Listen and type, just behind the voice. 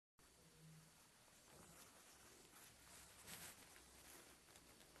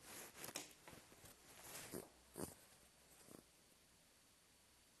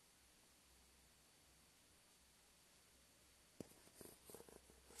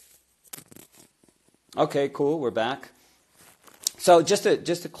Okay, cool. We're back. So just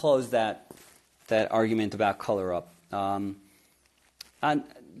to close that argument about color up, and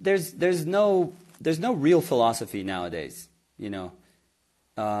there's no real philosophy nowadays. You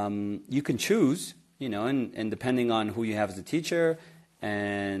can choose. And depending on who you have as a teacher,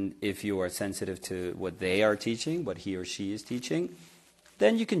 and if you are sensitive to what they are teaching, what he or she is teaching,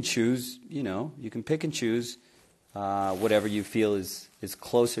 then you can choose. You can pick and choose whatever you feel is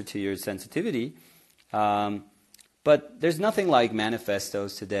closer to your sensitivity. But there's nothing like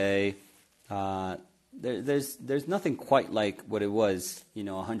manifestos today. There's nothing quite like what it was,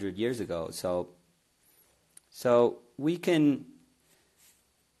 100 years ago. So we can.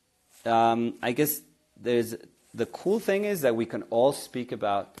 I guess the cool thing is that we can all speak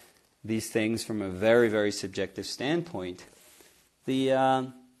about these things from a very, very subjective standpoint.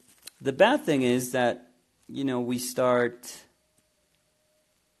 The bad thing is that we start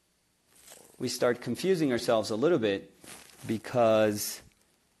confusing ourselves a little bit because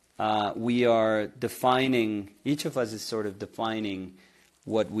we are defining, each of us is sort of defining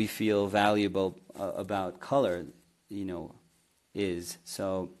what we feel valuable about color, is.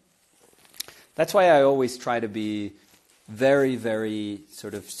 So that's why I always try to be very, very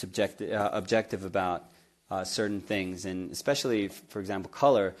sort of objective about certain things, and especially, for example,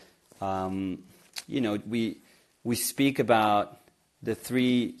 color. We speak about the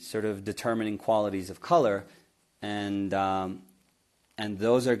three sort of determining qualities of color, and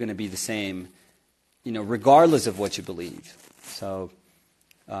those are going to be the same, regardless of what you believe. So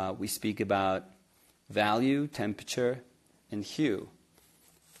we speak about value, temperature, and hue,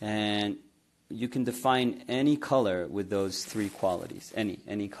 and you can define any color with those three qualities,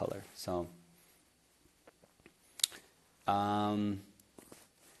 any color. So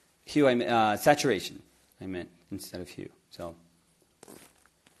hue, saturation, I meant instead of hue.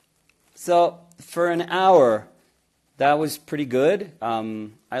 So for an hour, that was pretty good.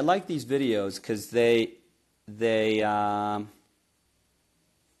 I like these videos because they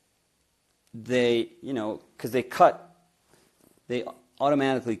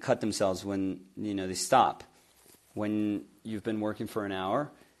automatically cut themselves when they stop when you've been working for an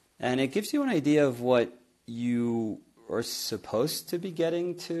hour, and it gives you an idea of what you are supposed to be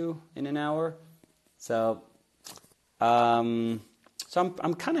getting to in an hour. So I'm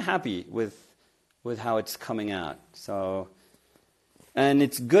kind of happy with how it's coming out. So, and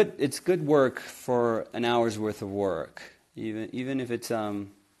it's good work for an hour's worth of work, even if it's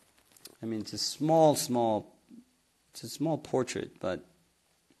it's a small portrait, but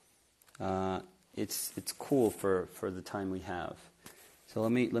it's cool for the time we have. So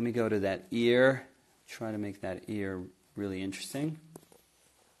let me go to that ear. Try to make that ear really interesting.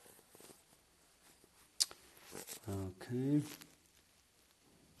 Okay.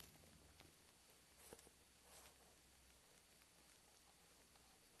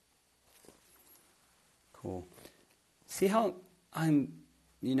 Cool. See how I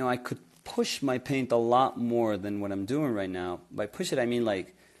could push my paint a lot more than what I'm doing right now. By push it, I mean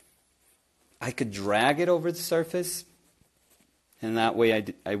like I could drag it over the surface, and that way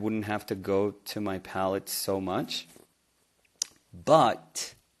I wouldn't have to go to my palette so much.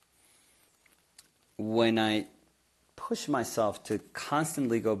 But when I push myself to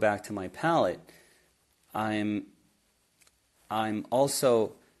constantly go back to my palette, I'm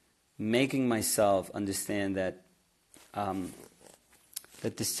also making myself understand that the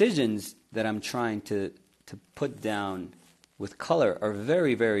decisions that I'm trying to put down with color are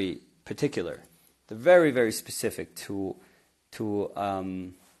very, very particular. They're very, very specific to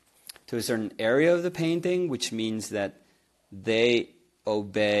a certain area of the painting, which means that they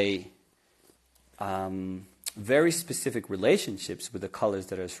obey very specific relationships with the colors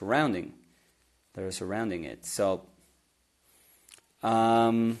that are surrounding it. So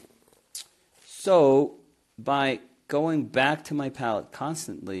by going back to my palette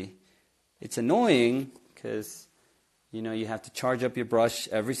constantly, it's annoying because you have to charge up your brush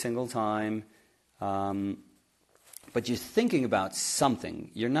every single time, but you're thinking about something.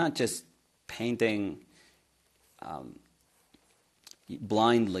 You're not just painting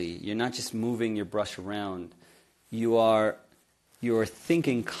blindly. You're not just moving your brush around. You are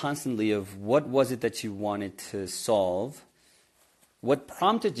thinking constantly of what was it that you wanted to solve, what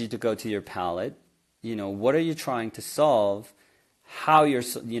prompted you to go to your palette, what are you trying to solve, how you're,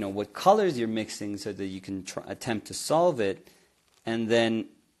 what colors you're mixing so that you can attempt to solve it, and then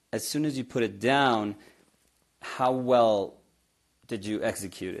as soon as you put it down, how well did you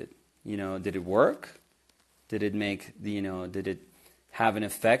execute it? Did it work? Did it did it have an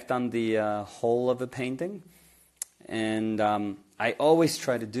effect on the whole of a painting? And I always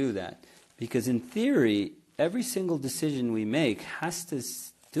try to do that Because in theory, every single decision we make has to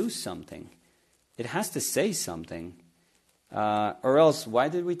do something. It has to say something. Or else, why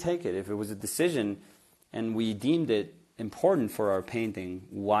did we take it? If it was a decision and we deemed it important for our painting,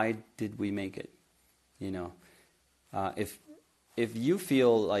 why did we make it? You know, if you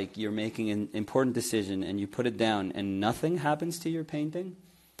feel like you're making an important decision and you put it down and nothing happens to your painting,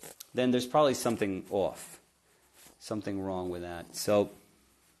 then there's probably something off, something wrong with that. So,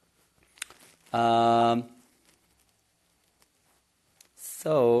 I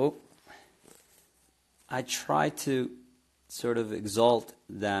try to sort of exalt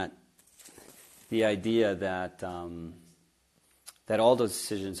the idea that that all those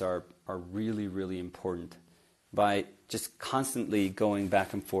decisions are really, really important by just constantly going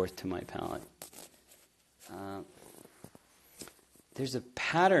back and forth to my palette. There's a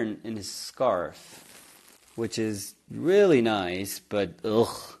pattern in his scarf which is really nice, but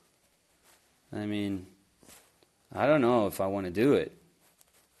ugh. I mean, I don't know if I want to do it.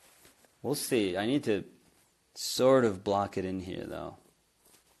 We'll see. I need to sort of block it in here, though.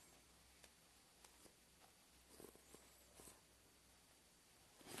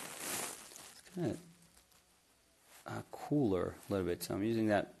 It's kind of cooler a little bit, so I'm using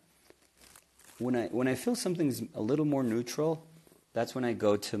that. When I feel something's a little more neutral, that's when I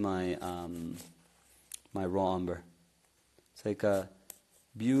go to my my raw umber. It's like a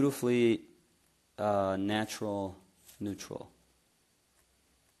beautifully natural neutral.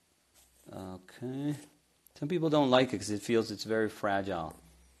 Okay. Some people don't like it because it feels it's very fragile,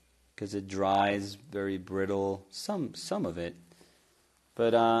 because it dries, very brittle. Some of it,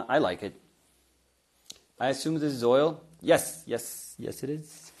 but I like it. I assume this is oil. Yes, it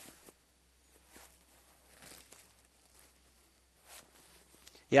is.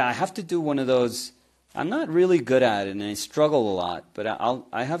 Yeah, I have to do one of those. I'm not really good at it, and I struggle a lot. But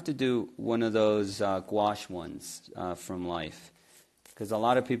I have to do one of those gouache ones from Life, because a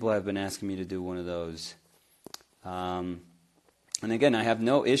lot of people have been asking me to do one of those. And again, I have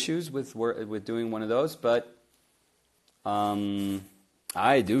no issues with doing one of those, but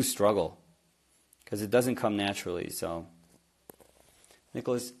I do struggle because it doesn't come naturally. So,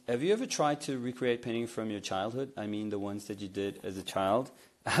 Nicholas, have you ever tried to recreate painting from your childhood? I mean, the ones that you did as a child.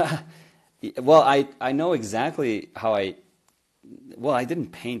 Well, I know exactly how I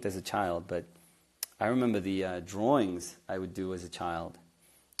didn't paint as a child, but I remember the drawings I would do as a child,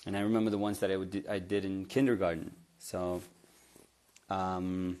 and I remember the ones that I did in kindergarten. So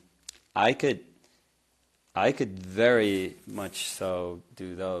I could very much so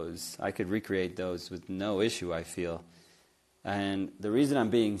do those. I could recreate those with no issue, I feel. And the reason I'm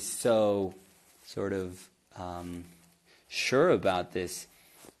being so sort of sure about this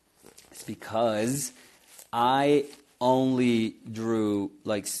is because I only drew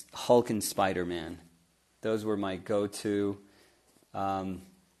like Hulk and Spider-Man. Those were my go-to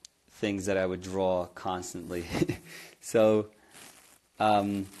things that I would draw constantly. So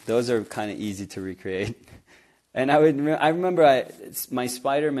those are kind of easy to recreate. And I remember my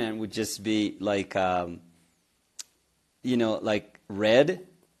Spider-Man would just be like like red.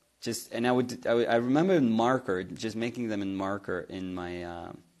 And I remember in marker, just making them in marker in my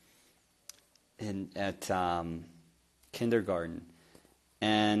at kindergarten,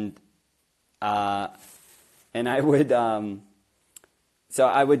 and I would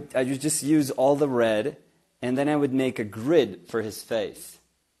I would just use all the red, and then I would make a grid for his face.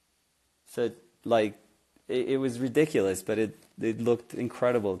 So like it was ridiculous, but it looked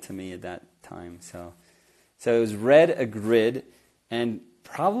incredible to me at that time. So it was red, a grid, and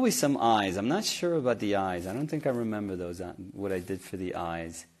probably some eyes. I'm not sure about the eyes. I don't think I remember those, what I did for the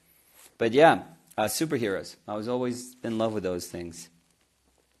eyes. But yeah, superheroes. I was always in love with those things.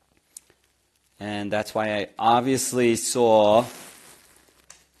 And that's why I obviously saw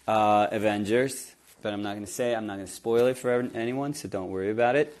Avengers. But I'm not going to spoil it for anyone, so don't worry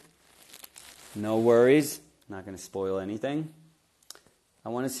about it. No worries. I'm not going to spoil anything. I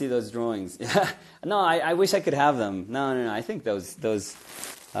want to see those drawings. No, I wish I could have them. No. I think those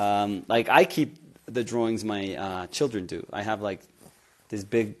like I keep the drawings my children do. I have like this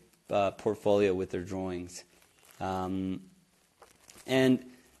big portfolio with their drawings. And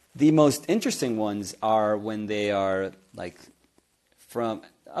the most interesting ones are when they are like from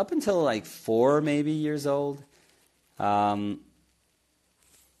up until like 4 maybe years old. And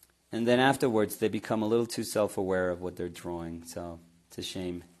then afterwards they become a little too self-aware of what they're drawing. So it's a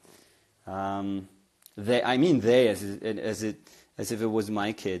shame. They as if it was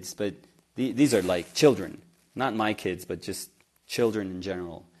my kids, but these are like children, not my kids, but just children in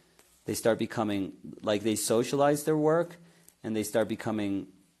general. They start becoming like they socialize their work, and they start becoming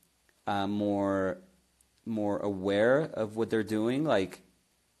more aware of what they're doing. Like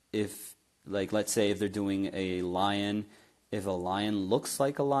let's say if they're doing a lion, if a lion looks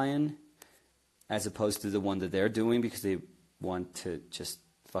like a lion, as opposed to the one that they're doing because they want to just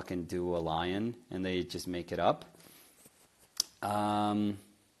fucking do a lion and they just make it up.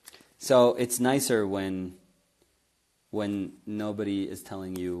 So it's nicer when nobody is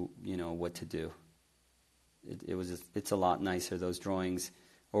telling you, what to do. It's a lot nicer, those drawings,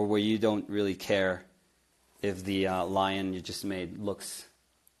 or where you don't really care if the lion you just made looks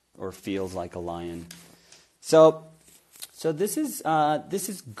or feels like a lion. So this is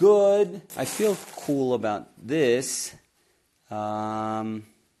good. I feel cool about this. And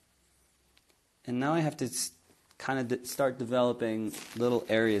now I have to kind of start developing little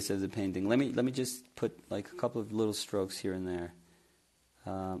areas of the painting. Let me just put like a couple of little strokes here and there,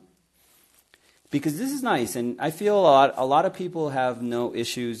 because this is nice, and I feel a lot of people have no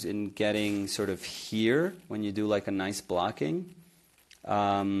issues in getting sort of here when you do like a nice blocking,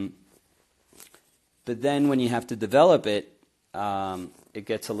 but then when you have to develop it, it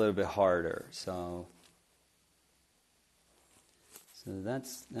gets a little bit harder. So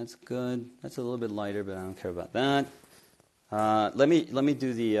that's good. That's a little bit lighter, but I don't care about that. Let me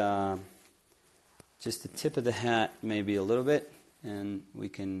do the just the tip of the hat, maybe a little bit, and we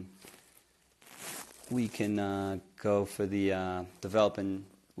can go for the developing.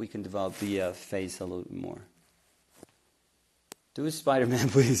 We can develop the face a little bit more. Do a Spider-Man,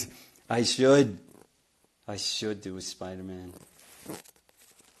 please. I should do a Spider-Man.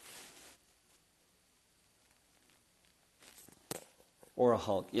 Or a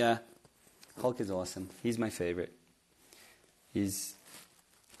Hulk. Yeah, Hulk is awesome. He's my favorite.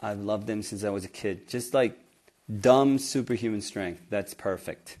 I've loved him since I was a kid. Just like dumb superhuman strength. That's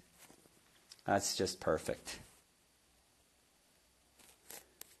perfect. That's just perfect.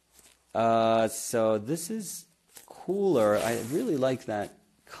 So this is cooler. I really like that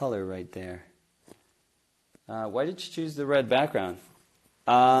color right there. Why did you choose the red background?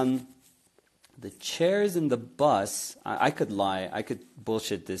 The chairs in the bus, I could lie. I could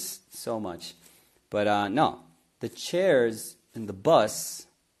bullshit this so much. But no, the chairs in the bus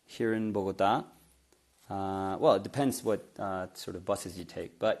here in Bogota, well, it depends what sort of buses you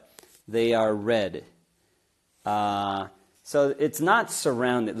take, but they are red. So it's not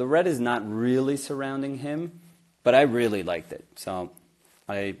surrounded. The red is not really surrounding him, but I really liked it. So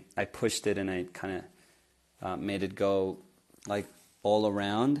I pushed it and I kind of made it go like all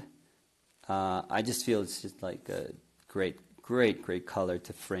around. I just feel it's just like a great color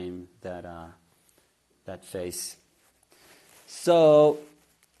to frame that face. So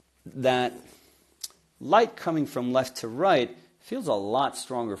that light coming from left to right feels a lot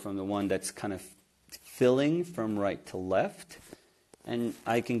stronger from the one that's kind of filling from right to left. And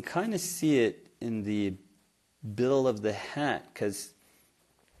I can kind of see it in the bill of the hat because,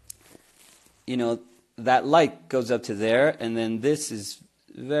 that light goes up to there, and then this is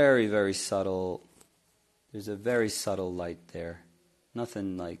very, very subtle. There's a very subtle light there.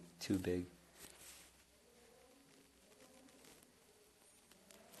 Nothing like too big.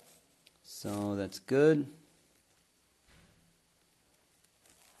 So that's good.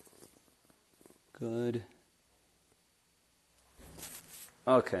 Good.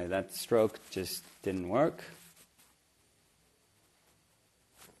 Okay, that stroke just didn't work.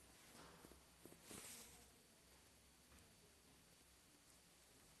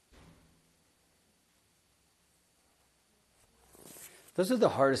 Those are the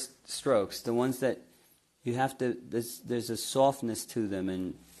hardest strokes, the ones that you have to, there's a softness to them,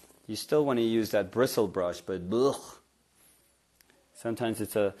 and you still want to use that bristle brush, but ugh. Sometimes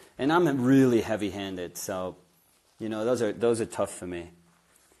and I'm really heavy-handed, so, those are tough for me.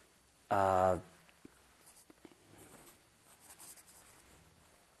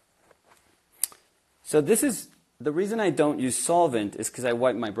 So this is, the reason I don't use solvent is because I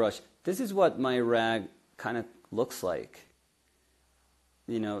wipe my brush. This is what my rag kind of looks like.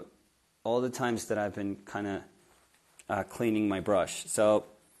 All the times that I've been kind of cleaning my brush. So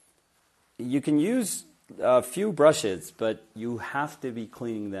you can use a few brushes, but you have to be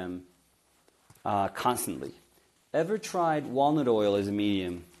cleaning them constantly. Ever tried walnut oil as a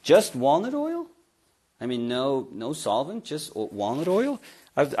medium? Just walnut oil? I mean, no solvent, just walnut oil?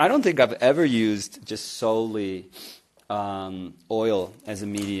 I don't think I've ever used just solely oil as a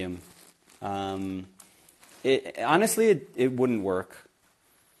medium. Honestly, it wouldn't work.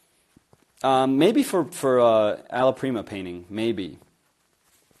 Maybe for alla prima painting, maybe.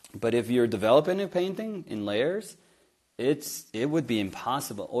 But if you're developing a painting in layers, it would be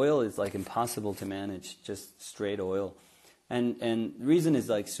impossible. Oil is like impossible to manage, just straight oil. And reason is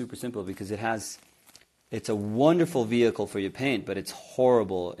like super simple because it's a wonderful vehicle for your paint, but it's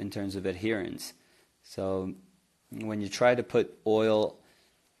horrible in terms of adherence. So when you try to put oil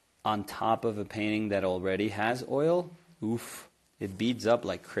on top of a painting that already has oil, oof, it beads up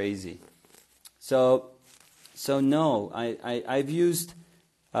like crazy. So no, I've used,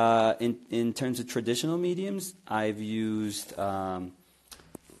 in terms of traditional mediums, I've used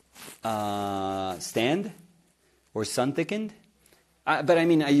stand or sun thickened. But I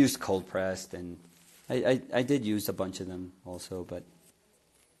mean, I used cold pressed, and I did use a bunch of them also.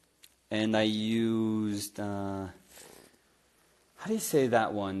 And I used, how do you say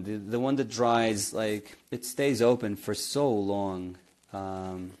that one? The one that dries, like, it stays open for so long.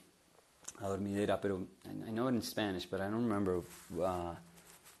 I know it in Spanish, but I don't remember.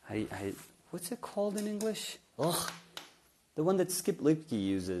 What's it called in English? Ugh, the one that Skip Lipke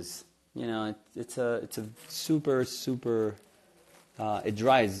uses. You know, it's a super. It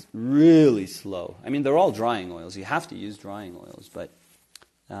dries really slow. I mean, they're all drying oils. You have to use drying oils, but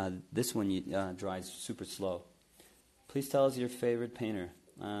this one dries super slow. Please tell us your favorite painter.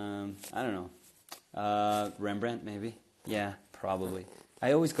 I don't know. Rembrandt, maybe? Yeah, probably.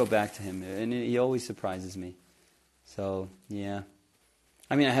 I always go back to him, and he always surprises me. So, yeah.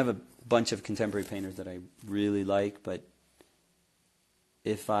 I mean, I have a bunch of contemporary painters that I really like, but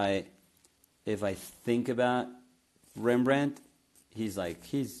if I think about Rembrandt, he's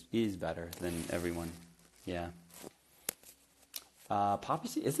better than everyone. Yeah. Poppy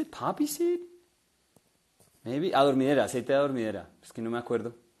seed? Is it poppy seed? Maybe. Adormidera, aceite de adormidera. Es que no me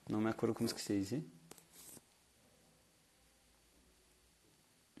acuerdo. No me acuerdo cómo es que se dice.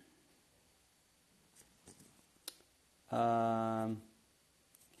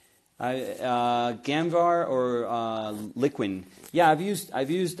 Gamvar or liquin. Yeah, I've used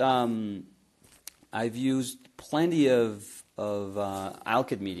plenty of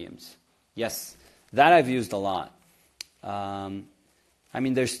alkyd mediums. Yes, that I've used a lot. I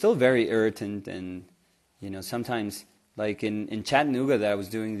mean, they're still very irritant, and sometimes, like in Chattanooga, that I was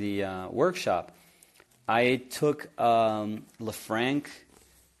doing the workshop, I took Lafranc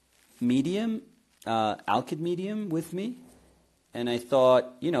medium, alkyd medium with me, and I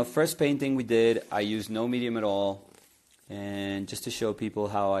thought, first painting we did, I used no medium at all, and just to show people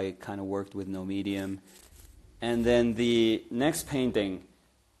how I kind of worked with no medium. And then the next painting,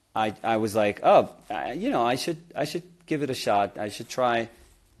 I was like, I should give it a shot. I should try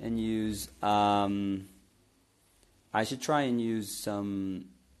and use some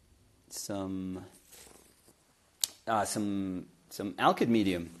alkyd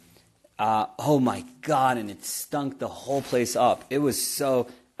medium. Oh my God! And it stunk the whole place up. I was so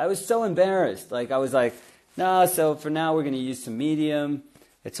embarrassed. Like I was like, no. So for now, we're going to use some medium.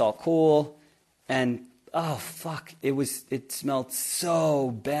 It's all cool. And oh fuck! It smelled so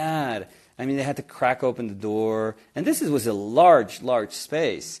bad. I mean, they had to crack open the door, and this was a large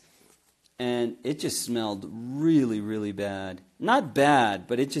space, and it just smelled really, really bad. Not bad,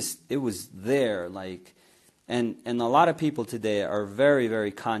 but it was there, like. And a lot of people today are very,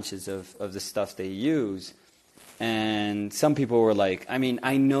 very conscious of the stuff they use. And some people were like, I mean,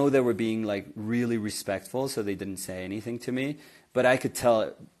 I know they were being like really respectful, so they didn't say anything to me. But I could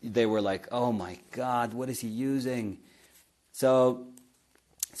tell they were like, oh my God, what is he using? So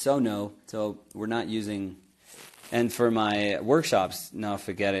no. So we're not using. And for my workshops, no,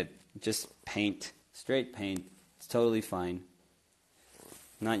 forget it. Just paint, straight paint. It's totally fine.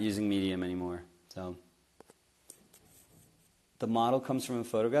 Not using medium anymore. So. The model comes from a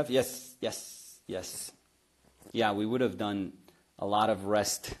photograph? Yes. Yeah, we would have done a lot of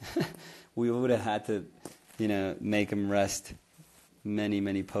rest. We would have had to, make him rest many,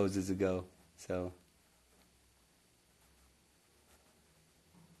 many poses ago. So.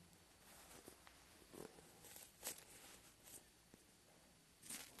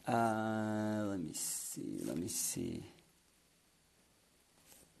 Let me see.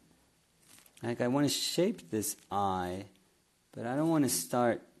 Like, I want to shape this eye. But I don't want to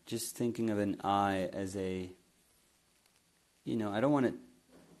start just thinking of an eye as I don't want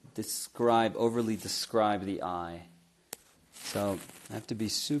to overly describe the eye. So I have to be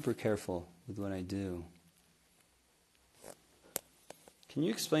super careful with what I do. Can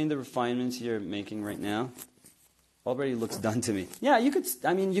you explain the refinements you're making right now? Already looks done to me. Yeah, you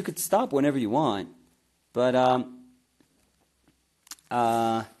could stop whenever you want. But,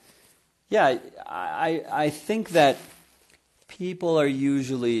 yeah, I think that people are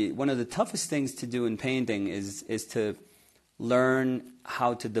usually, one of the toughest things to do in painting is to learn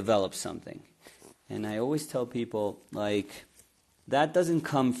how to develop something. And I always tell people, like, that doesn't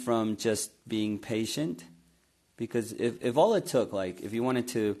come from just being patient, Because if all it took, like if you wanted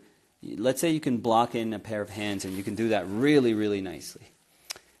to, let's say you can block in a pair of hands and you can do that really, really nicely.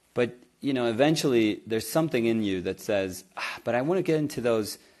 But, eventually there's something in you that says, but I want to get into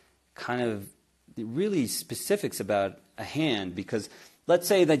those kind of really specifics about a hand, because let's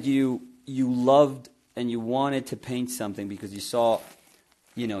say that you loved and you wanted to paint something because you saw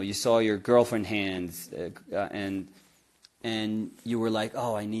your girlfriend hands and you were like,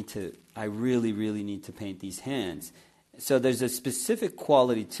 oh, I really, really need to paint these hands. So there's a specific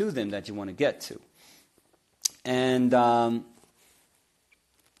quality to them that you want to get to.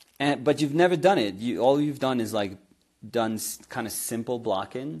 But you've never done it. All you've done is done kind of simple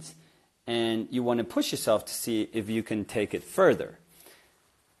block-ins, and you want to push yourself to see if you can take it further.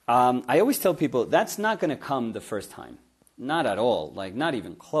 I always tell people that's not going to come the first time. Not at all. Not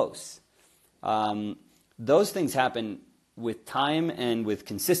even close. Those things happen with time and with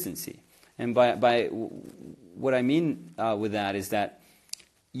consistency. And by what I mean with that is that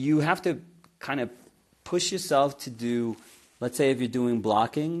you have to kind of push yourself to do, let's say if you're doing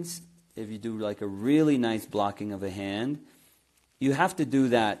blockings, if you do a really nice blocking of a hand, you have to do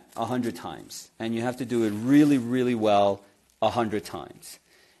that 100 times. And you have to do it really, really well 100 times.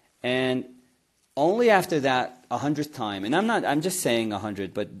 And only after that 100th time, and I'm just saying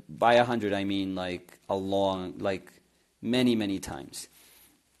 100, but by 100 I mean many, many times.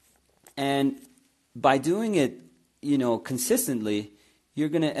 And by doing it, consistently, you're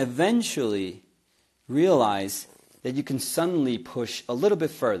going to eventually realize that you can suddenly push a little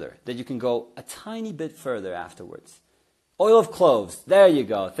bit further, that you can go a tiny bit further afterwards. Oil of cloves. There you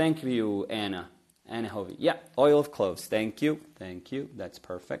go. Thank you, Anna. Anna Hovey. Yeah, oil of cloves. Thank you. Thank you. That's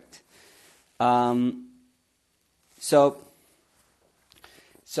perfect. So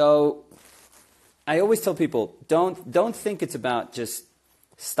I always tell people, don't think it's about just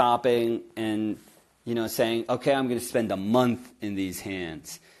stopping and saying, okay, I'm going to spend a month in these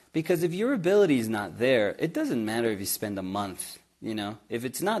hands. Because if your ability is not there, it doesn't matter if you spend a month. If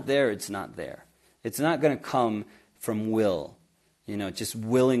it's not there, it's not there. It's not going to come from will, just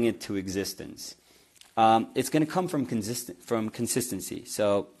willing it to existence. It's going to come from consistency.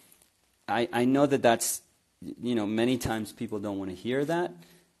 So I know that's, many times people don't want to hear that,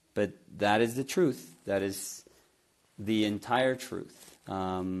 but that is the truth. That is the entire truth.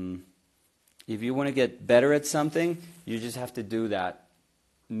 If you want to get better at something, you just have to do that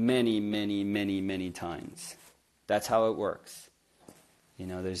many, many, many, many times. That's how it works.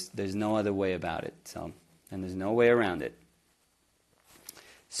 There's no other way about it. And there's no way around it.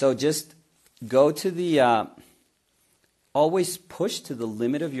 So just go to the, always push to the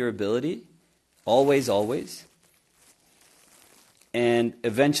limit of your ability. Always, always. And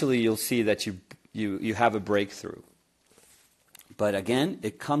eventually you'll see that you have a breakthrough. But again,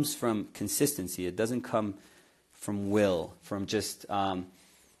 it comes from consistency. It doesn't come from will, from just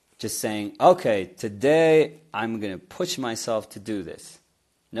saying, okay, today I'm going to push myself to do this.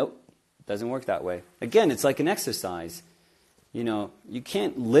 Nope, it doesn't work that way. Again, it's like an exercise. You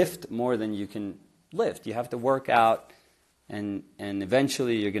can't lift more than you can lift. You have to work out, and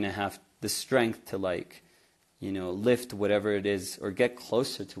eventually you're going to have the strength to lift whatever it is, or get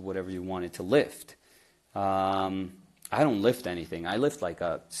closer to whatever you want it to lift. I don't lift anything. I lift like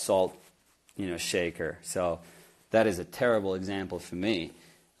a salt, shaker. So that is a terrible example for me.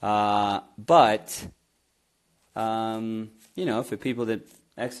 But for people that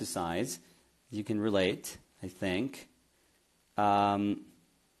exercise, you can relate, I think.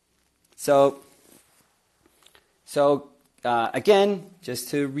 Again, just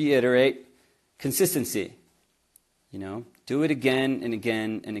to reiterate, consistency. Do it again and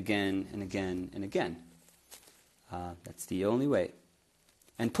again and again and again and again. That's the only way.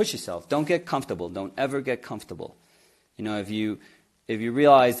 And push yourself. Don't get comfortable. Don't ever get comfortable. If you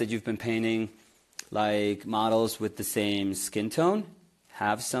realize that you've been painting like models with the same skin tone,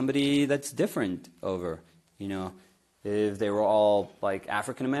 have somebody that's different over. If they were all like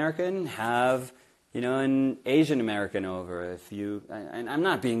African American, have an Asian American over. And I'm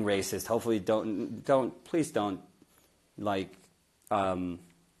not being racist. Hopefully, please don't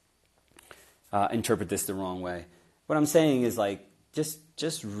interpret this the wrong way. What I'm saying is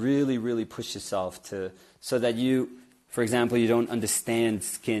just really, really push yourself so that you, for example, you don't understand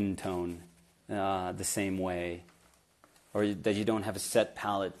skin tone the same way, or that you don't have a set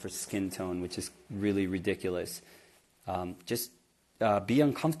palette for skin tone, which is really ridiculous. Just be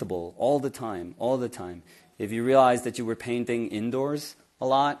uncomfortable all the time. If you realize that you were painting indoors a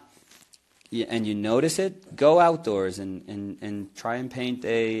lot, and you notice it, go outdoors and try and paint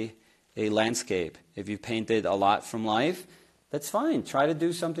a landscape. If you've painted a lot from life, that's fine. Try to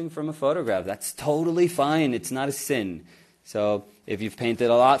do something from a photograph. That's totally fine. It's not a sin. So if you've painted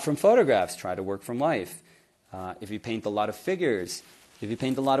a lot from photographs, try to work from life. If you paint a lot of figures, if you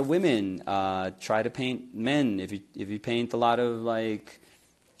paint a lot of women, try to paint men. If you paint a lot of like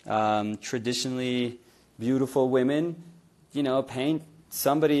traditionally beautiful women, paint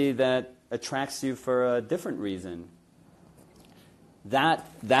somebody that attracts you for a different reason.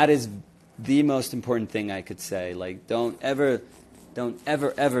 That is the most important thing I could say. Like, don't ever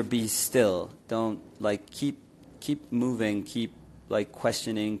be still. Don't like keep moving, keep like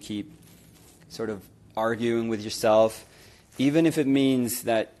questioning, keep sort of arguing with yourself, even if it means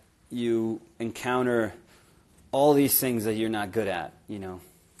that you encounter all these things that you're not good at,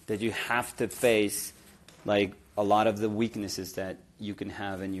 that you have to face like a lot of the weaknesses that you can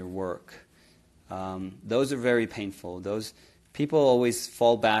have in your work. Those are very painful. Those people always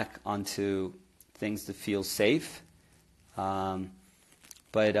fall back onto things that feel safe, and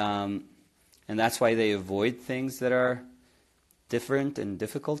that's why they avoid things that are different and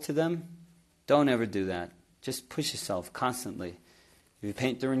difficult to them. Don't ever do that. Just push yourself constantly. If you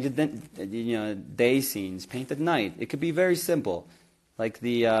paint during the day scenes, paint at night. It could be very simple. Like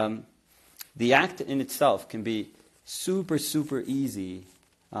the act in itself can be super, super easy.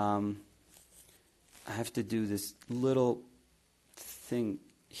 I have to do this little thing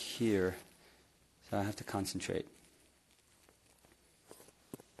here, so I have to concentrate.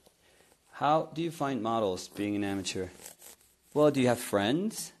 How do you find models being an amateur? Well, do you have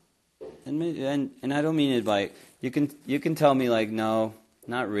friends? And I don't mean it like you can tell me like, no,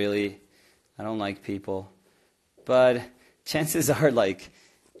 not really. I don't like people. But chances are like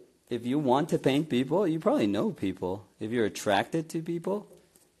if you want to paint people, you probably know people. If you're attracted to people,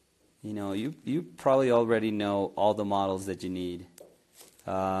 you probably already know all the models that you need.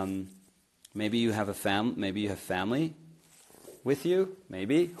 Maybe you have family with you,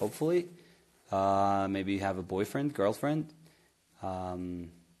 hopefully. Maybe you have a boyfriend, girlfriend.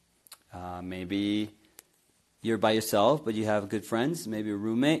 Maybe you're by yourself, but you have good friends, maybe a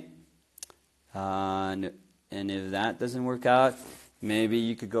roommate. And if that doesn't work out, maybe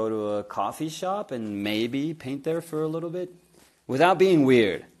you could go to a coffee shop and maybe paint there for a little bit. Without being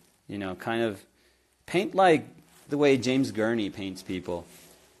weird, kind of paint like the way James Gurney paints people,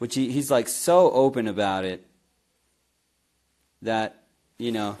 which he's like so open about it that,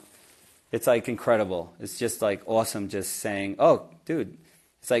 it's like incredible. It's just like awesome just saying, oh, dude,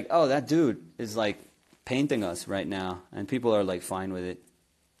 it's like, oh, that dude is like painting us right now, and people are like fine with it.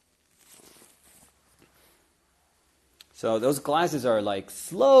 So those glasses are like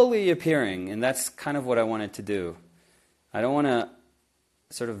slowly appearing, and that's kind of what I wanted to do. I don't want to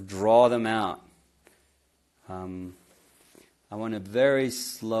sort of draw them out. I want to very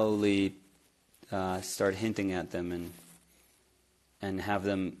slowly start hinting at them and have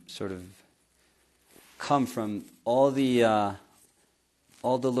them sort of come from all the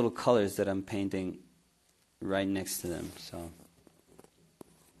little colors that I'm painting right next to them. So,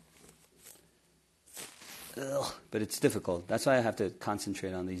 but it's difficult. That's why I have to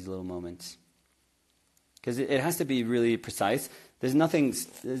concentrate on these little moments, because it has to be really precise. There's nothing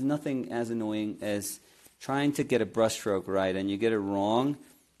as annoying as trying to get a brushstroke right and you get it wrong,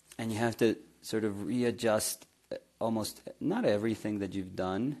 and you have to sort of readjust almost not everything that you've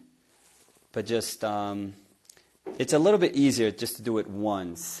done, but just it's a little bit easier just to do it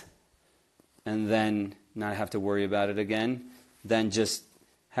once and then not have to worry about it again than just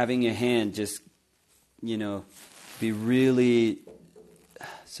having your hand just be really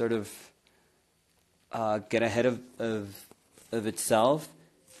sort of get ahead of itself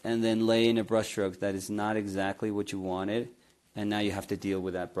and then lay in a brushstroke that is not exactly what you wanted, and now you have to deal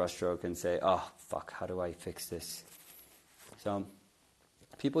with that brushstroke and say, oh, fuck, how do I fix this? So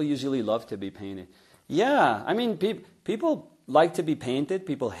people usually love to be painted. Yeah, I mean, people like to be painted.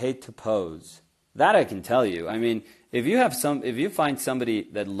 People hate to pose. That I can tell you. I mean, if you find somebody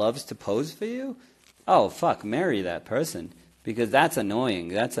that loves to pose for you, oh, fuck, marry that person, because that's annoying.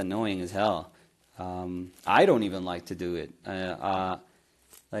 That's annoying as hell. I don't even like to do it.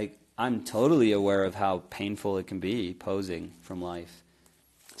 I'm totally aware of how painful it can be posing from life.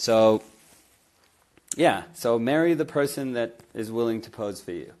 So, yeah, so marry the person that is willing to pose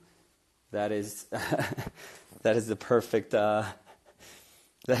for you. That is that is the perfect advice.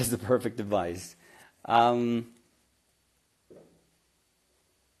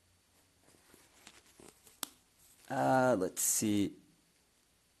 Let's see.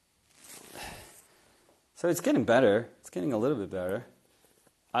 So it's getting better. It's getting a little bit better.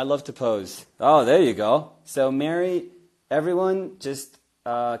 I love to pose. Oh, there you go. So Mary, everyone, just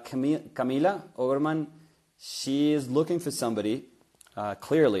Camila Oberman, she is looking for somebody,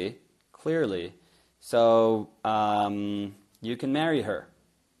 clearly. So you can marry her.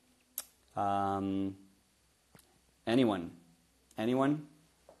 Anyone?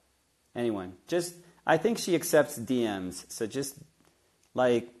 Just, I think she accepts DMs. So just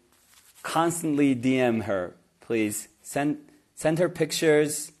like constantly DM her, please. Send her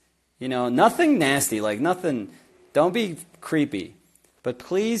pictures. Nothing nasty, like nothing. Don't be creepy. But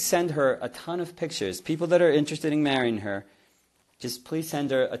please send her a ton of pictures. People that are interested in marrying her, just please send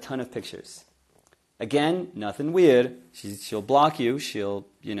her a ton of pictures. Again, nothing weird. She'll block you. She'll,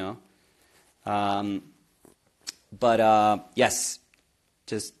 yes,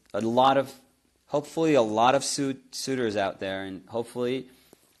 just hopefully a lot of suitors out there, and hopefully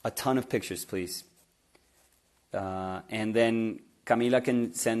a ton of pictures, please. And then Camila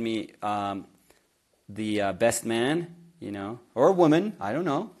can send me the best man, or woman, I don't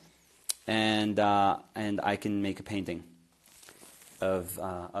know, and I can make a painting of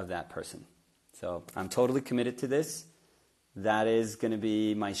that person. So I'm totally committed to this. That is going to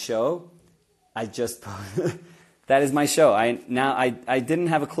be my show. That is my show. I didn't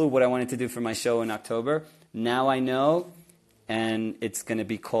have a clue what I wanted to do for my show in October. Now I know, and it's going to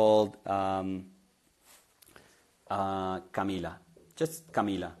be called Camila. Just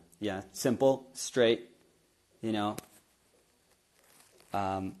Camila. Yeah, simple, straight,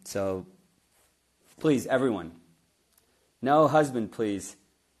 So please, everyone, no husband, please.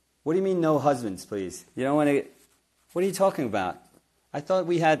 What do you mean no husbands, please? You don't want to... What are you talking about? I thought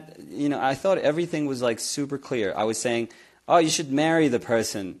we had, I thought everything was like super clear. I was saying, oh, you should marry the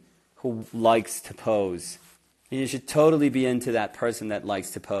person who likes to pose. And you should totally be into that person that likes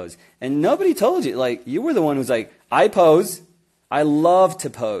to pose. And nobody told you. Like, you were the one who's like, I pose. I love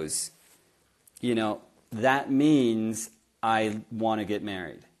to pose. That means I want to get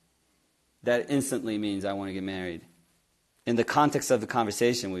married. That instantly means I want to get married. In the context of the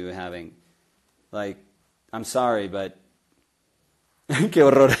conversation we were having, like, I'm sorry, but qué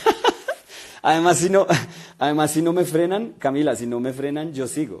horror. Además, si no me frenan, Camila, si no me frenan, yo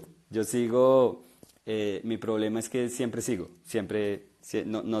sigo. Mi problema es que siempre sigo.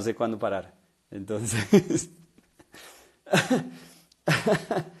 No sé cuándo parar. Entonces,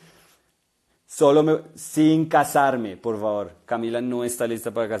 sin casarme, por favor. Camila no está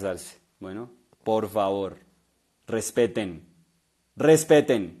lista para casarse. Bueno, por favor. Respeten.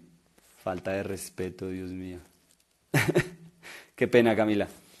 Falta de respeto, Dios mío. Qué pena, Camila.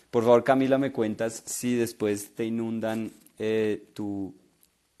 Por favor, Camila, me cuentas si después te inundan tu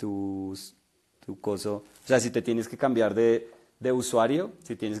coso. O sea, si te tienes que cambiar de usuario,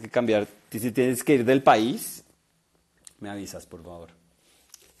 si tienes que ir del país, me avisas, por favor.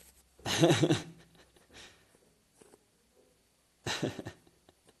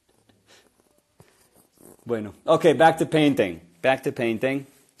 Bueno, okay, back to painting.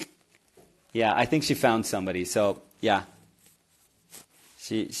 Yeah, I think she found somebody. So, yeah.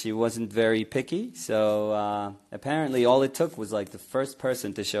 She wasn't very picky. So, apparently all it took was like the first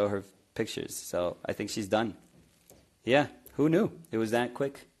person to show her pictures. So, I think she's done. Yeah, who knew? It was that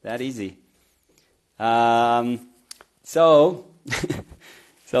quick, that easy. So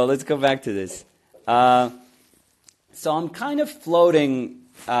let's go back to this. So I'm kind of floating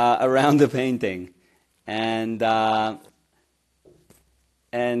around the painting. And I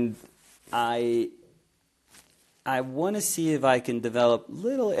want to see if I can develop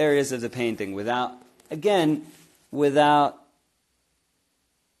little areas of the painting without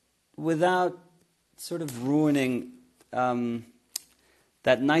sort of ruining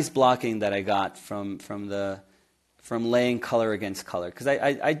that nice blocking that I got from laying color against color. Because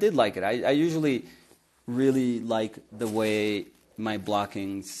I did like it. I usually really like the way my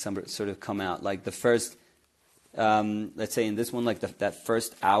blockings sort of come out. Like the first, let's say in this one, like that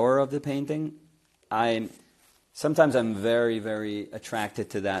first hour of the painting, sometimes I'm very, very attracted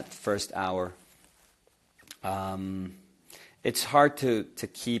to that first hour. It's hard to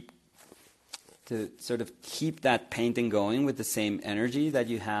sort of keep that painting going with the same energy that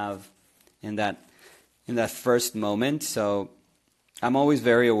you have in that first moment. So I'm always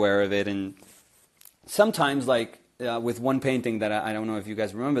very aware of it. And sometimes, like with one painting that I don't know if you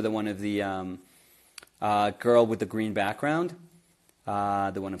guys remember, the one of the girl with the green background,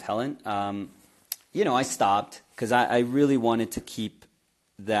 the one of Helen. I stopped because I really wanted to keep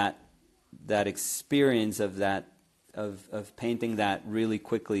that experience of painting that really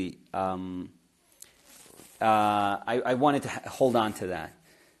quickly. I wanted to hold on to that.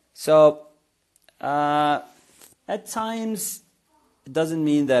 So at times, it doesn't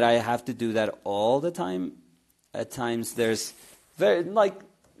mean that I have to do that all the time. At times, there's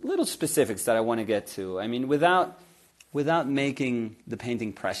little specifics that I want to get to. I mean, without making the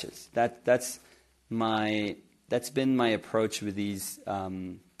painting precious. That's been my approach with these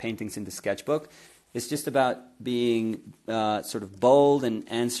paintings in the sketchbook. It's just about being sort of bold and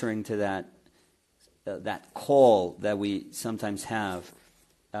answering to that call that we sometimes have.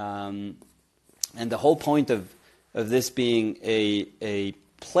 And the whole point of this being a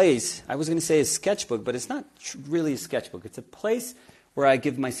place, I was going to say a sketchbook, but it's not really a sketchbook. It's a place where I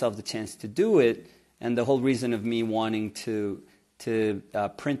give myself the chance to do it. And the whole reason of me wanting to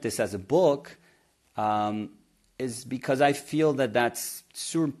print this as a book is because I feel that that's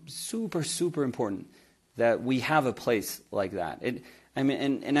super, super important, that we have a place like that.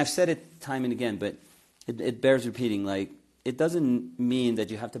 And I've said it time and again, but it bears repeating. Like, it doesn't mean that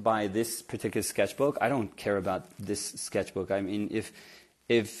you have to buy this particular sketchbook. I don't care about this sketchbook. I mean, if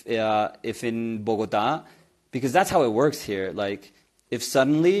in Bogota, because that's how it works here. Like, if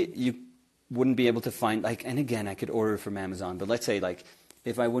suddenly you wouldn't be able to find, like, and again, I could order from Amazon, but let's say, like,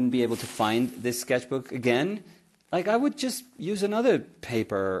 if I wouldn't be able to find this sketchbook again, like, I would just use another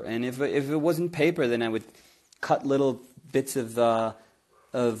paper, and if it wasn't paper, then I would cut little bits of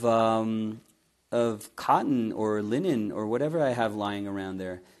cotton or linen or whatever I have lying around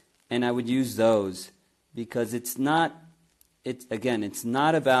there, and I would use those, because it's not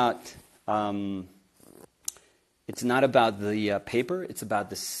about the paper. It's about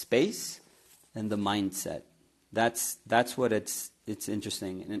the space and the mindset. That's what it's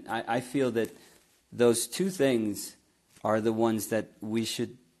interesting, and I feel that those two things are the ones that we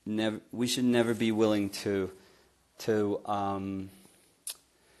should never be willing to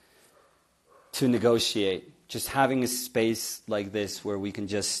negotiate. Just having a space like this where we can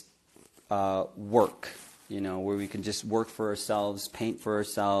just work, where we can just work for ourselves, paint for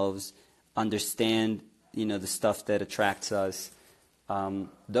ourselves, understand, the stuff that attracts us.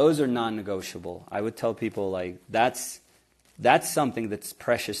 Those are non-negotiable. I would tell people, like, that's something that's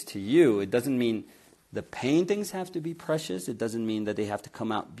precious to you. It doesn't mean the paintings have to be precious. It doesn't mean that they have to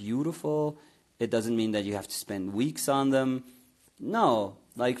come out beautiful. It doesn't mean that you have to spend weeks on them. No,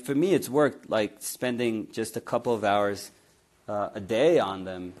 like, for me, it's worked like spending just a couple of hours a day on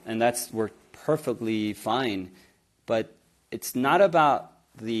them, and that's worked perfectly fine. But it's not about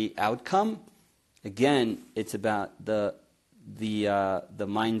the outcome. Again, it's about the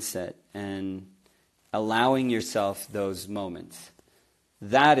mindset and allowing yourself those moments.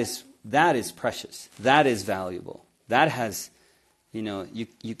 That is precious. That is valuable. That has,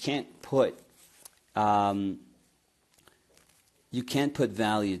 you can't put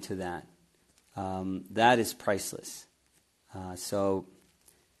value to that. That is priceless. So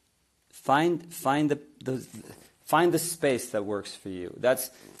find the space that works for you.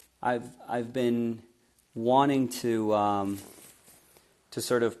 I've been wanting to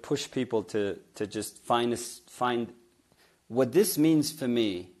sort of push people to just find what this means for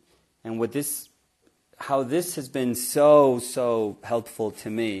me, and how this has been so helpful to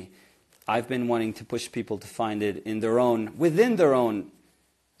me. I've been wanting to push people to find it within their own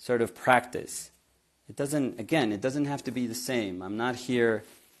sort of practice. It doesn't have to be the same. I'm not here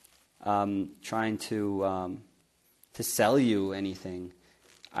trying to sell you anything.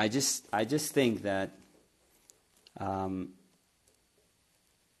 I just think that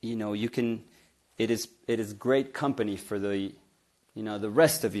you can. It is great company for the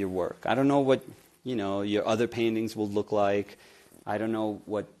rest of your work. I don't know what your other paintings will look like. I don't know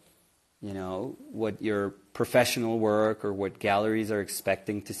what your professional work or what galleries are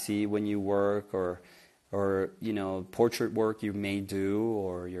expecting to see when you work, or portrait work you may do,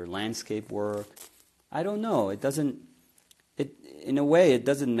 or your landscape work. I don't know. It doesn't. In a way, it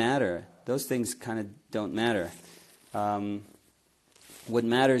doesn't matter. Those things kind of don't matter. What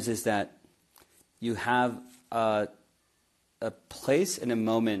matters is that you have a place and a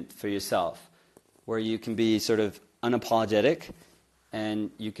moment for yourself where you can be sort of unapologetic,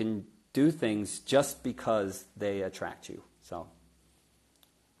 and you can do things just because they attract you. So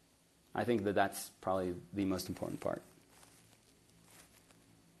I think that that's probably the most important part.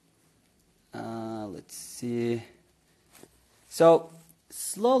 Let's see. So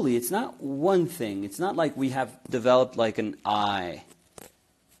slowly, it's not one thing. It's not like we have developed like an eye.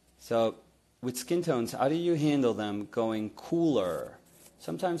 So with skin tones, how do you handle them going cooler?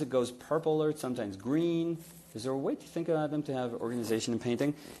 Sometimes it goes purpler, sometimes green. Is there a way to think about them to have organization in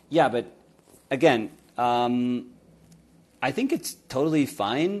painting? Yeah, but again, I think it's totally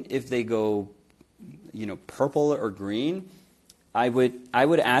fine if they go, purple or green. I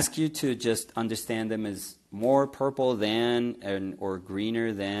would ask you to just understand them as more purple than or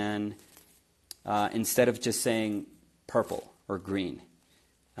greener than, instead of just saying purple or green.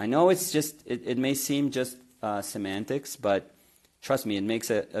 I know it's just, it may seem just semantics, but trust me, it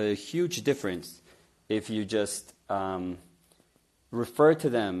makes a huge difference if you just refer to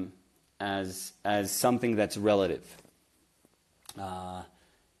them as something that's relative.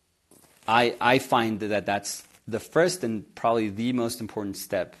 I find that that's the first and probably the most important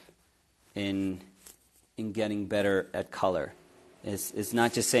step in getting better at color. It's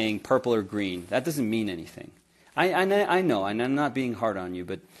not just saying purple or green. That doesn't mean anything. I know, and I'm not being hard on you,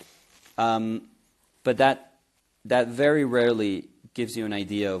 but that very rarely gives you an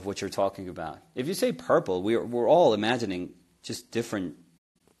idea of what you're talking about. If you say purple, we're all imagining just different,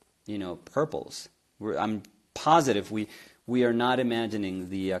 purples. I'm positive we are not imagining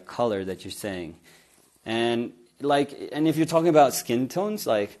the color that you're saying. And if you're talking about skin tones,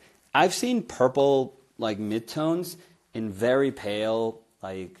 like I've seen purple like midtones in very pale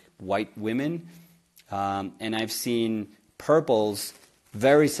like white women, and I've seen purples,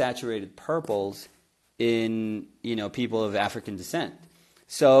 very saturated purples in people of African descent.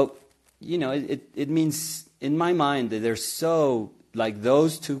 So it means in my mind that they're so like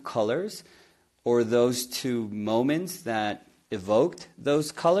those two colors or those two moments that evoked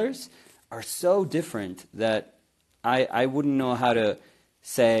those colors are so different that I wouldn't know how to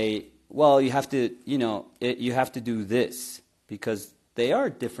say, well, you have to you have to do this, because they are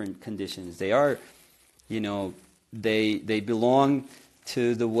different conditions. They are they belong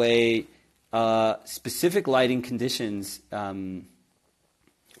to the way specific lighting conditions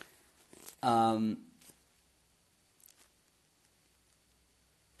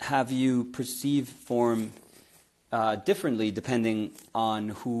have you perceive form differently depending on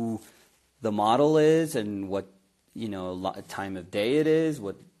who the model is and what time of day it is,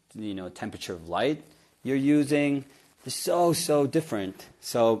 what temperature of light you're using. They're so different.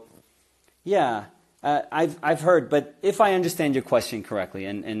 So yeah, I've heard, but if I understand your question correctly,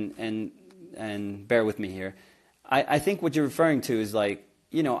 and bear with me here, I think what you're referring to is like,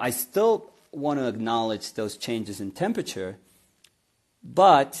 I still want to acknowledge those changes in temperature,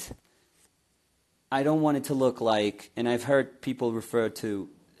 but I don't want it to look like, and I've heard people refer to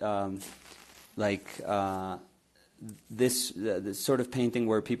this sort of painting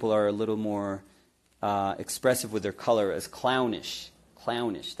where people are a little more expressive with their color as clownish.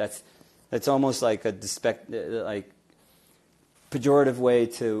 That's almost like a pejorative way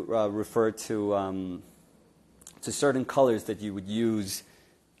to refer to certain colors that you would use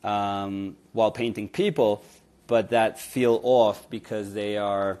while painting people, but that feel off because they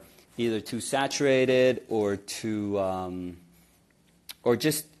are either too saturated or too, or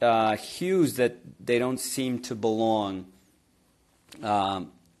just hues that they don't seem to belong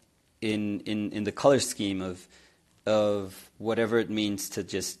in the color scheme of whatever it means to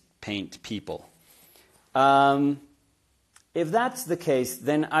just paint people. If that's the case,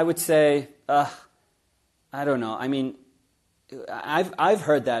 then I would say, I don't know. I mean, I've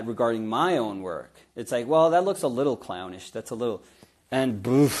heard that regarding my own work. It's like, well, that looks a little clownish. That's a little, and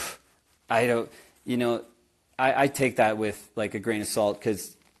boof, I don't, I take that with like a grain of salt,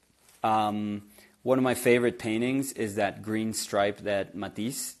 because one of my favorite paintings is that green stripe that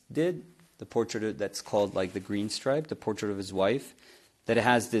Matisse did, the portrait that's called like the green stripe, the portrait of his wife, that it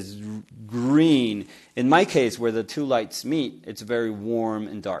has this green. In my case, where the two lights meet, it's very warm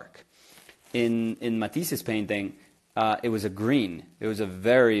and dark. In Matisse's painting, it was a green. It was a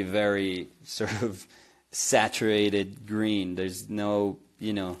very, very sort of saturated green. There's no,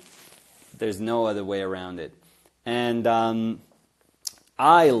 there's no other way around it. And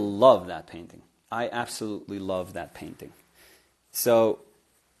I love that painting. I absolutely love that painting. So,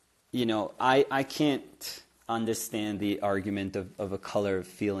 I can't understand the argument of a color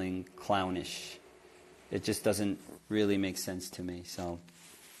feeling clownish. It just doesn't really make sense to me. So,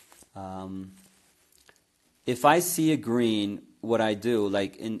 if I see a green, what I do,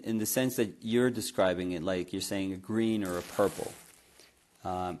 like in the sense that you're describing it, like you're saying a green or a purple,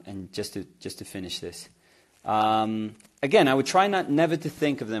 and just to finish this, again, I would try never to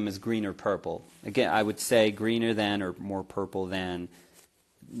think of them as green or purple. Again, I would say greener than or more purple than,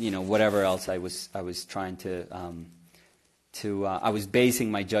 whatever else I was trying to I was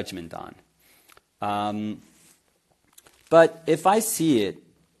basing my judgment on. But if I see it,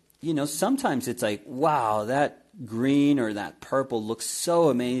 sometimes it's like, wow, that green or that purple looks so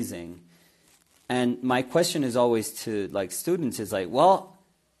amazing. And my question is always to like students is like, well,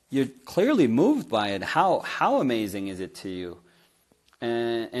 you're clearly moved by it. How amazing is it to you?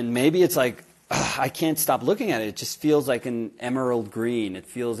 And maybe it's like, I can't stop looking at it. It just feels like an emerald green. It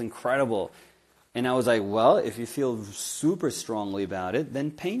feels incredible. And I was like, well, if you feel super strongly about it,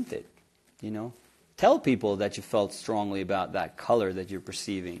 then paint it. tell people that you felt strongly about that color that you're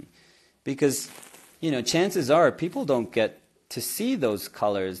perceiving. Because, chances are people don't get to see those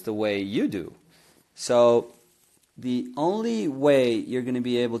colors the way you do. So the only way you're going to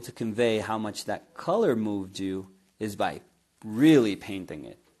be able to convey how much that color moved you is by really painting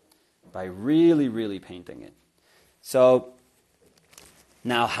it. By really, really painting it. So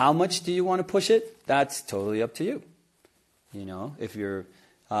now how much do you want to push it? That's totally up to you. If you're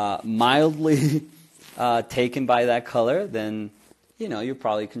mildly taken by that color, then, you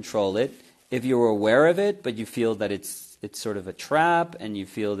probably control it. If you're aware of it, but you feel that it's sort of a trap, and you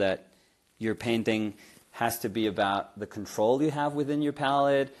feel that your painting has to be about the control you have within your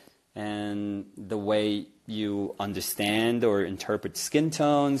palette and the way you understand or interpret skin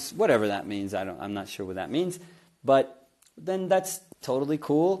tones, whatever that means. I'm not sure what that means. But then that's totally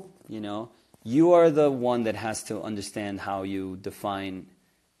cool. You are the one that has to understand how you define,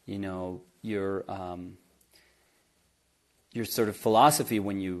 your sort of philosophy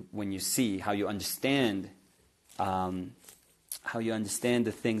when you see how you understand the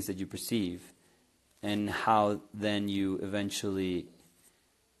things that you perceive, and how then you eventually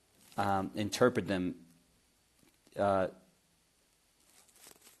interpret them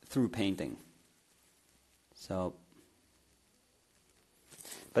through painting. So,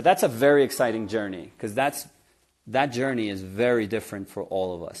 but that's a very exciting journey, because that journey is very different for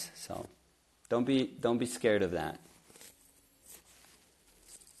all of us. So, don't be scared of that.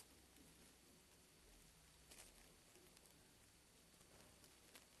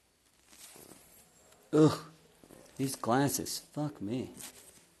 Ugh, these glasses, fuck me.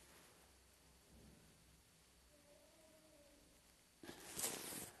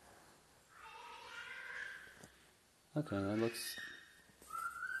 Okay, that looks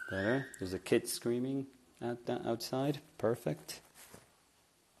better. There's a kid screaming outside. Perfect.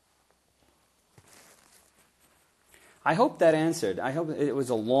 I hope that answered. I hope it was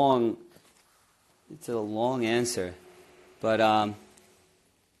a long answer. But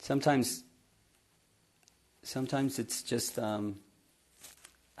sometimes it's just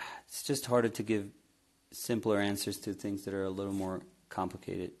harder to give simpler answers to things that are a little more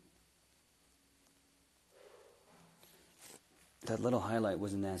complicated. That little highlight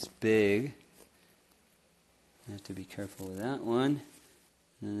wasn't as big. I have to be careful with that one.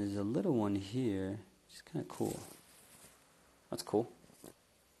 And then there's a little one here, which is kind of cool. That's cool.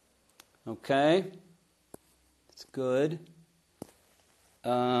 Okay. That's good.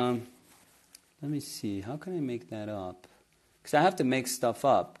 Let me see. How can I make that up? Because I have to make stuff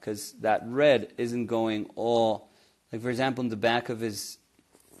up, because that red isn't going all... Like, for example, in the back of his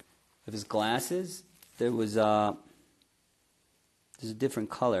glasses, there was there's a different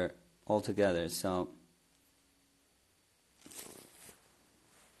color altogether. So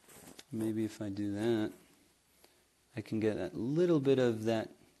maybe if I do that, I can get a little bit of that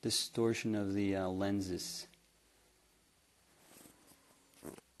distortion of the lenses.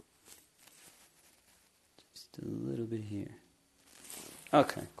 Just a little bit here.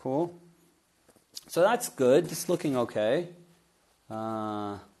 Okay, cool. So that's good. It's looking okay.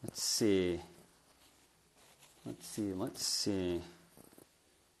 Let's see.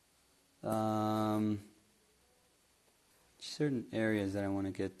 Certain areas that I want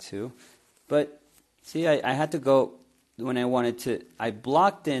to get to. But, see, I had to go, when I wanted to, I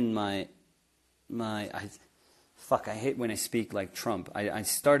blocked in I hate when I speak like Trump. I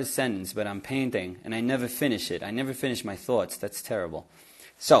start a sentence, but I'm painting, and I never finish it. I never finish my thoughts. That's terrible.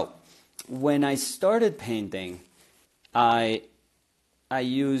 So, when I started painting, when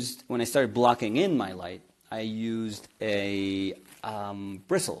I started blocking in my light, I used a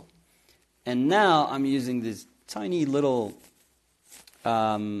bristle. And now I'm using this tiny little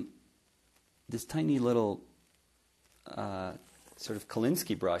sort of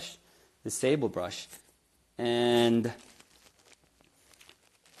Kolinsky brush, this sable brush. And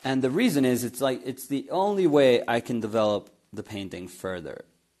the reason is it's the only way I can develop the painting further.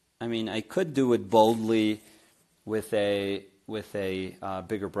 I mean, I could do it boldly with a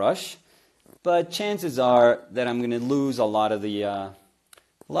bigger brush, but chances are that I'm going to lose a lot of the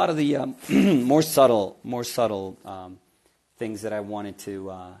more subtle things that I wanted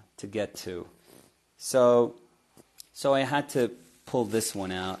to get to. So I had to pull this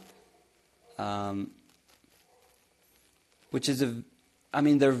one out, which is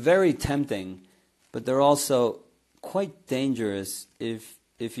they're very tempting, but they're also quite dangerous if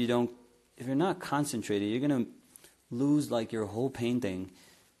you're not concentrated. You're going to lose like your whole painting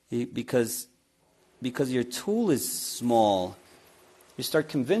because your tool is small. You start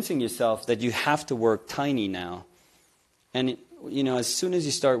convincing yourself that you have to work tiny now. And, as soon as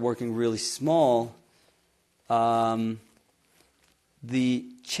you start working really small, the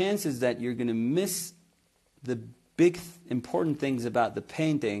chances that you're going to miss the big important things about the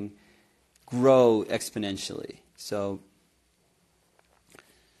painting grow exponentially. So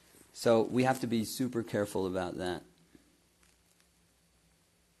we have to be super careful about that.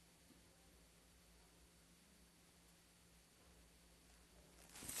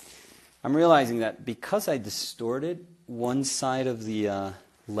 I'm realizing that because I distorted one side of the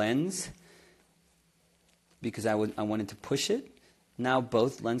lens, because I wanted to push it, now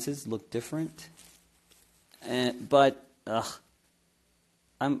both lenses look different. But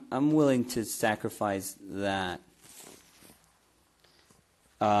I'm willing to sacrifice that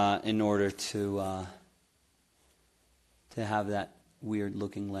in order to have that weird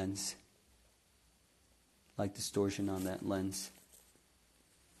looking lens, like distortion on that lens.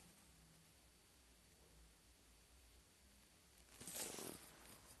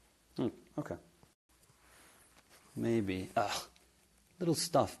 Okay. Maybe. Little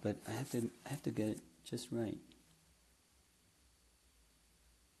stuff, but I have to get it just right.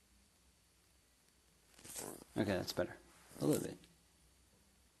 Okay, that's better. A little bit.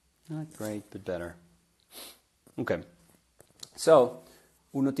 Not great, but better. Okay. So,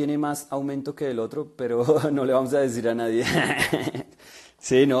 uno tiene más aumento que el otro, pero no le vamos a decir a nadie.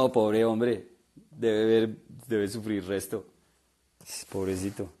 Sí, no, pobre hombre. Debe sufrir resto.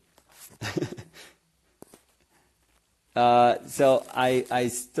 Pobrecito. So I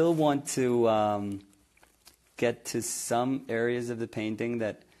still want to get to some areas of the painting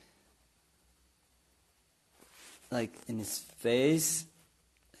that, like in his face,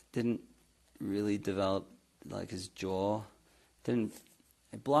 didn't really develop, like his jaw. I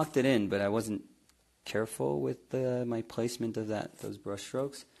blocked it in, but I wasn't careful with my placement of those brush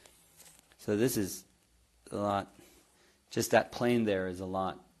strokes. So this is a lot. Just that plane there is a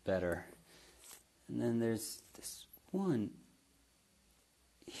lot better. And then there's this one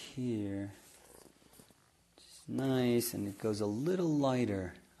here, which is nice, and it goes a little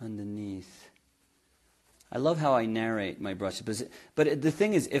lighter underneath. I love how I narrate my brushes, but the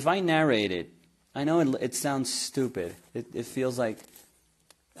thing is, if I narrate it, I know it sounds stupid. It feels like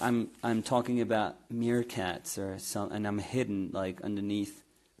I'm talking about meerkats or something, and I'm hidden like underneath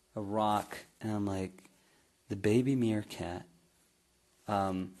a rock, and I'm like the baby meerkat.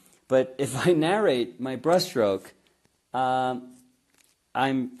 But if I narrate my brushstroke, I'm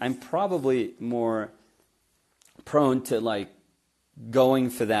probably more prone to like going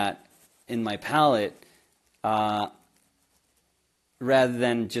for that in my palette rather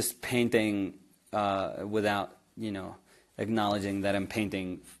than just painting without acknowledging that I'm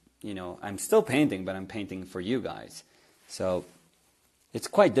painting. I'm still painting, but I'm painting for you guys. So it's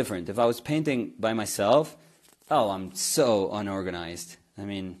quite different. If I was painting by myself, I'm so unorganized. I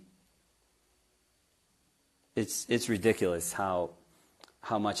mean, it's ridiculous how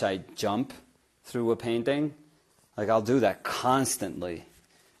much I jump through a painting. Like I'll do that constantly.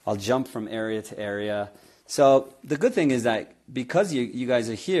 I'll jump from area to area. So the good thing is that because you guys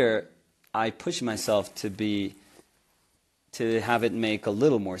are here, I push myself to have it make a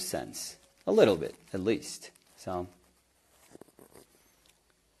little more sense. A little bit, at least. So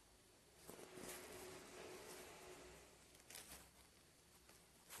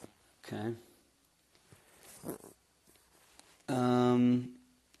okay.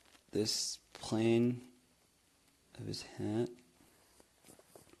 This plane of his hat.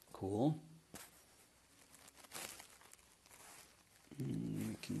 Cool.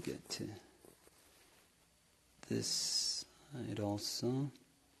 We can get to this side also.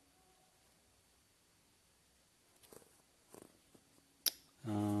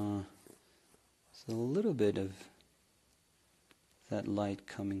 So a little bit of that light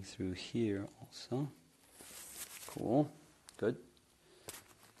coming through here also. Cool. Good.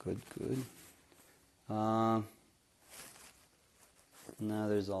 Good. Now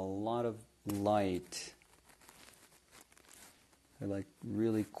there's a lot of light. They're like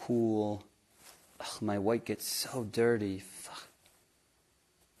really cool. Ugh, my white gets so dirty. Fuck.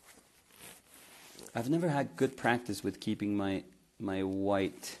 I've never had good practice with keeping my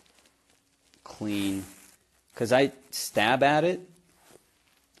white clean, because I stab at it.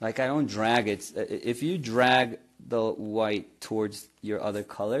 Like I don't drag it. If you drag the white towards your other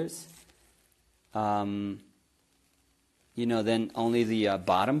colors, then only the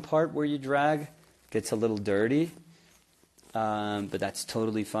bottom part where you drag gets a little dirty. But that's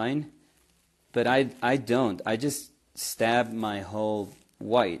totally fine. But I don't. I just stab my whole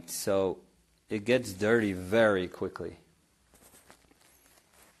white, so it gets dirty very quickly.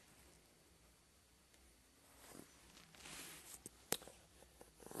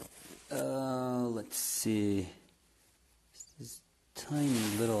 Let's let's see. This tiny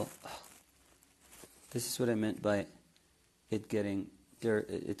little. This is what I meant by it getting dirt.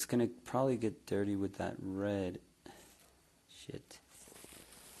 It's gonna probably get dirty with that red. Shit.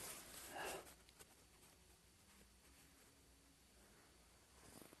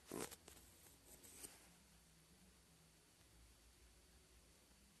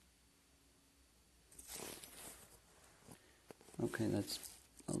 Okay, that's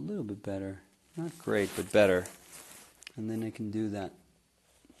a little bit better. Not great, but better. And then I can do that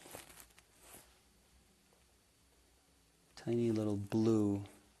tiny little blue.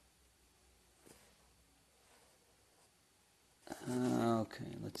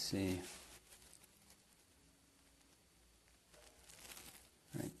 Okay, let's see.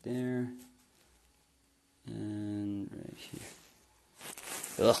 Right there. And right here.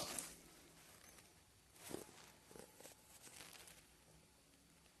 Ugh.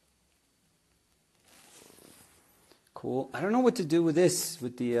 Cool. I don't know what to do with this,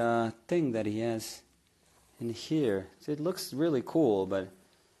 with the thing that he has in here. So it looks really cool, but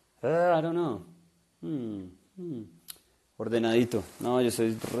I don't know. Ordenadito. No, yo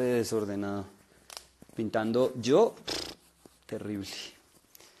soy re desordenado. Pintando yo, terrible.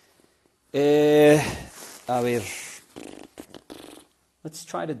 A ver. Let's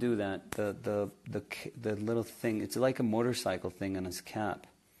try to do that. The little thing. It's like a motorcycle thing on his cap,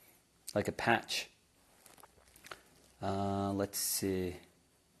 like a patch. Let's see.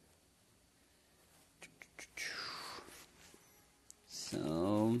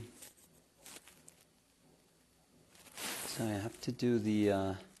 So I have to do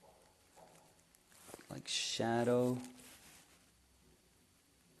the like shadow.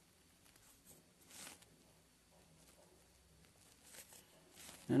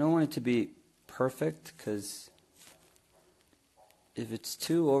 I don't want it to be perfect because if it's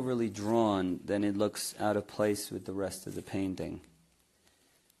too overly drawn, then it looks out of place with the rest of the painting.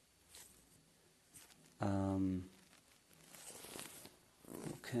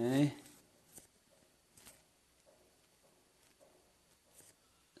 Okay.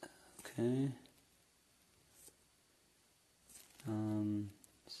 Okay.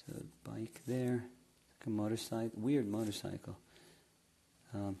 So bike there, like a motorcycle, weird motorcycle.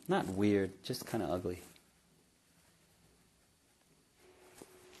 Not weird, just kind of ugly.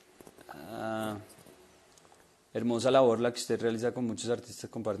 Hermosa labor la que usted realiza con muchos artistas,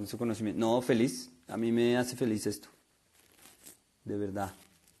 comparten su conocimiento. No, feliz. A mí me hace feliz esto. De verdad.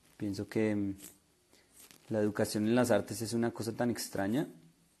 Pienso que la educación en las artes es una cosa tan extraña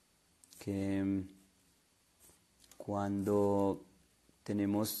que cuando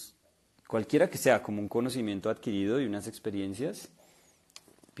tenemos, cualquiera que sea, como un conocimiento adquirido y unas experiencias,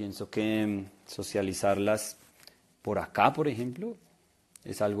 pienso que socializarlas por acá, por ejemplo,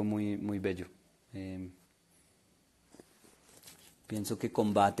 es algo muy, muy bello. Pienso que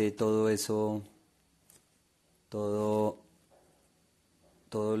combate todo eso, todos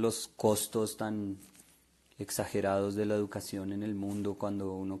los costos tan exagerados de la educación en el mundo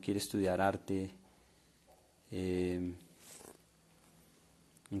cuando uno quiere estudiar arte.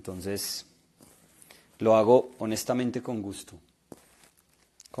 Entonces, lo hago honestamente con gusto.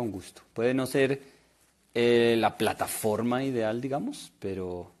 Con gusto. Puede no ser la plataforma ideal, digamos,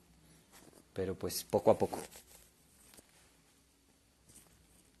 pero pues poco a poco.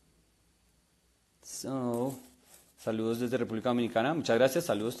 So, saludos desde República Dominicana. Muchas gracias,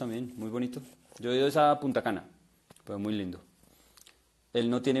 saludos también, muy bonito. Yo he ido a Punta Cana, fue muy lindo. Él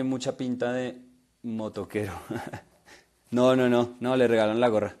no tiene mucha pinta de motoquero. No, le regalaron la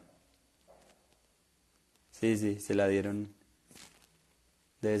gorra. Sí, se la dieron.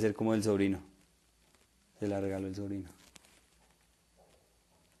 Debe ser como el sobrino. Se la regaló el sobrino.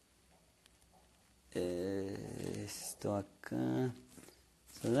 Esto acá.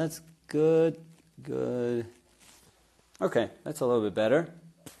 So that's good. Okay, that's a little bit better.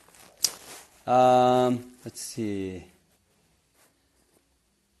 Let's see.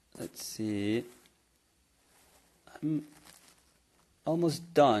 I'm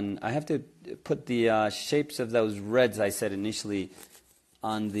almost done. I have to put the shapes of those reds I said initially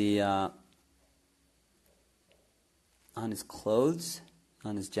on the on his clothes,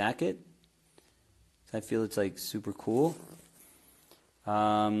 on his jacket. I feel it's like super cool.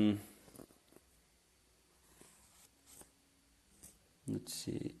 Let's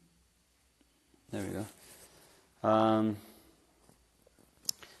see. There we go.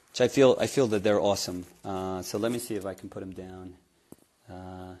 Which I feel that they're awesome. So let me see if I can put them down.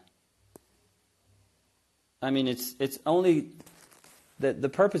 I mean, it's only the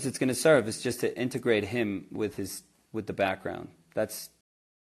purpose it's going to serve is just to integrate him with the background. That's